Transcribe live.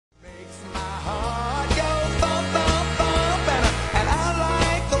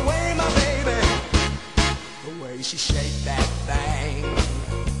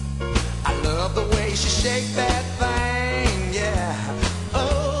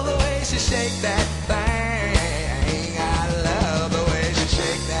shake that thing. I love the way she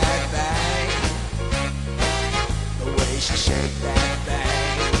shake that thing. The way she shake that thing.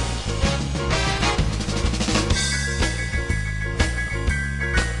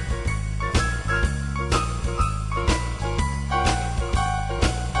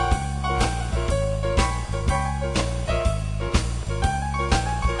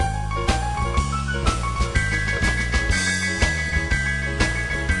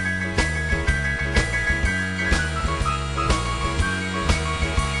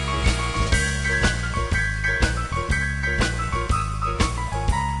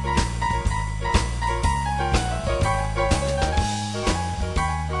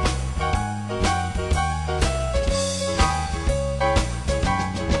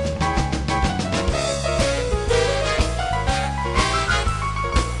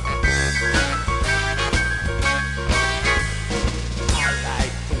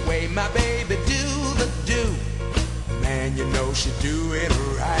 My baby do the do, man, you know she do it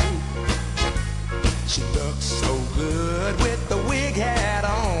right. She looks so good with the wig hat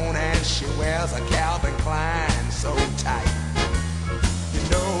on, and she wears a Calvin Klein so tight. You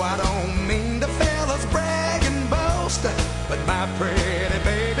know I don't mean the fellas brag and boast, but my pretty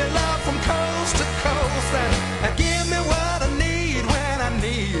baby love from coast to coast, and give me what I need when I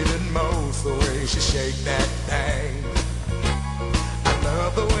need it most. The way she shake that thing,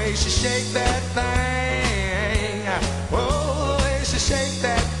 love the way she shake that thing. Oh, the way she shake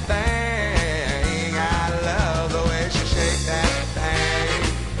that thing. I love the way she shake that thing.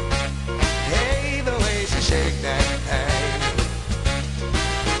 Hey, the way she shake that thing.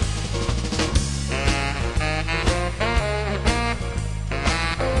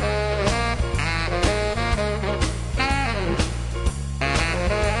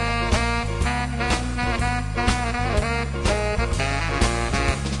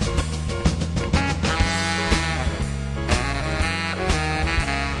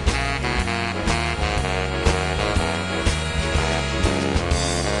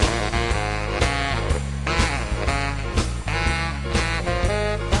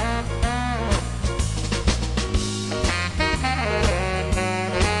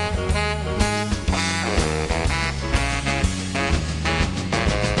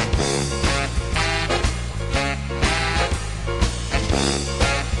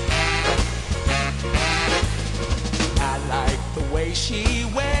 She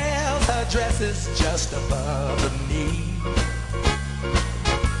wears her dresses just above the knee.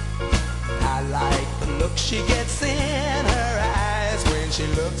 I like the look she gets in her eyes when she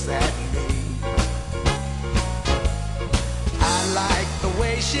looks at me. I like the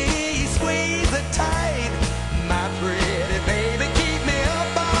way she squeezes it tight. My pretty baby keep me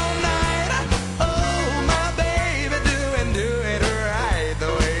up all night. Oh, my baby do it right.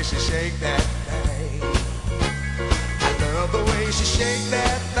 The way she shake that thing. I love the way she shake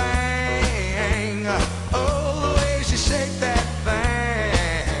that thing. Oh, the way she shake that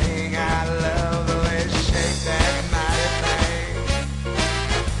thing. I love the way she shake that mighty thing.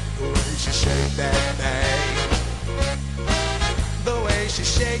 The way she shake that thing. The way she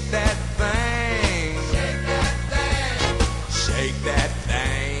shake that thing. Shake that thing. Shake that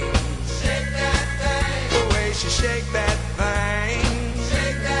thing. Shake that thing. The way she shake that